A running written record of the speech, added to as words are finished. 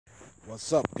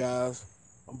What's up, guys?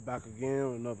 I'm back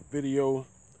again with another video.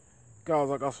 Guys,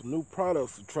 I got some new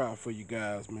products to try for you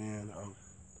guys, man.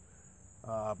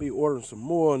 I'll be ordering some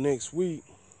more next week.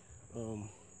 I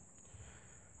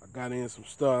got in some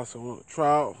stuff, so I want to try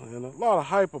out, and a lot of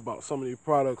hype about some of these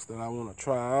products that I want to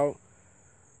try out.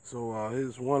 So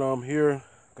here's one of them here.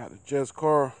 Got the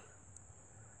Car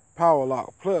Power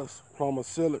Lock Plus Plumber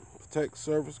Sealant Protect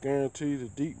Surface, guarantees a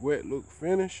deep wet look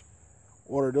finish.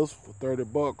 Ordered this for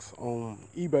 $30 on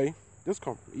eBay. This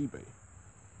comes from eBay.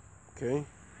 Okay.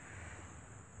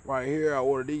 Right here, I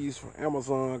ordered these from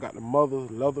Amazon. I got the Mother's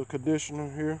leather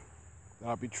conditioner here that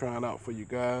I'll be trying out for you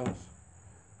guys.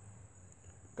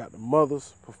 Got the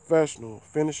Mother's professional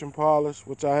finishing polish,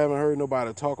 which I haven't heard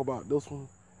nobody talk about this one.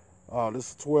 This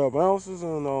is 12 ounces,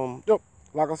 and yep,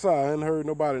 like I said, I hadn't heard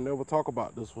nobody never talk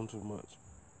about this one too much.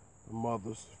 The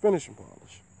Mother's finishing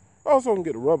polish. Also can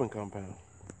get the rubbing compound.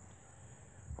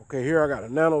 Okay, here I got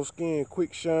a Nano Skin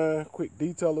Quick Shine Quick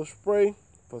Detailer Spray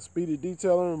for speedy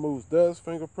detailing, removes dust,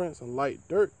 fingerprints, and light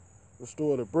dirt.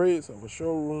 Restore the braids of a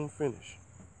showroom finish.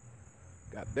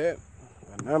 Got that.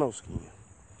 Got Nano Skin.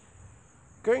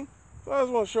 Okay, so I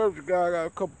just want to share with you guys. I got a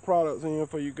couple products in here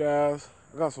for you guys.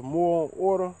 I got some more on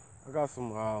order. I got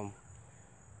some, I'm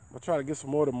gonna try to get some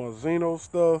more of the Mazzino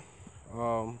stuff.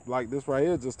 Like this right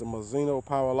here, just the Mazzino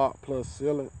Power Lock Plus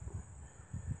Sealant.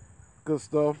 Good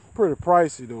stuff. Pretty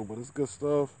pricey though, but it's good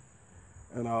stuff.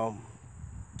 And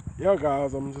yeah,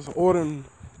 guys, I'm just ordering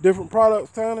different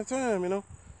products time to time, you know.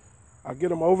 I get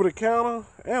them over the counter,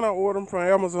 and I order them from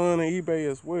Amazon and eBay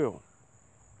as well.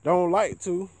 Don't like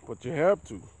to, but you have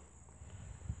to.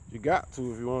 You got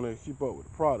to if you want to keep up with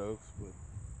the products. But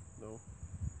you know,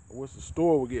 I wish the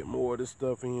store would get more of this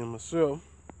stuff in myself.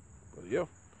 But yeah.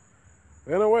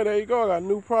 Anyway, there you go. I got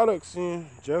new products in.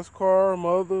 Car,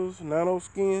 Mother's, Nano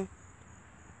Skin.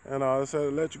 And I just had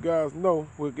to let you guys know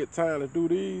we'll get time to do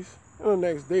these in the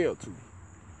next day or two.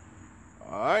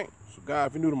 Alright, so guys,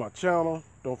 if you're new to my channel,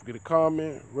 don't forget to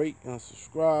comment, rate, and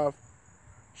subscribe.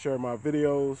 Share my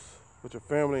videos with your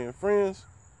family and friends.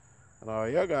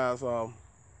 And yeah, guys, look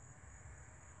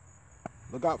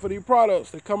out for these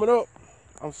products. They're coming up.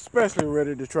 I'm especially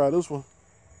ready to try this one,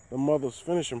 the Mother's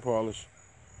finishing polish.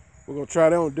 We're going to try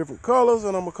that on different colors,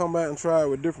 and I'm going to come back and try it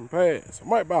with different pads. I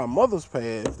might buy a Mother's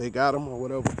pad if they got them or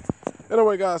whatever.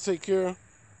 Anyway, guys, take care.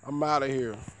 I'm out of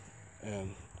here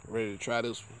and ready to try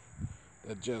this one,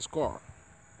 that Car.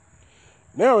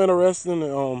 Now interested in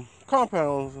the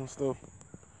compounds and stuff.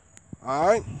 All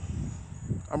right,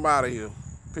 I'm out of here.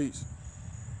 Peace.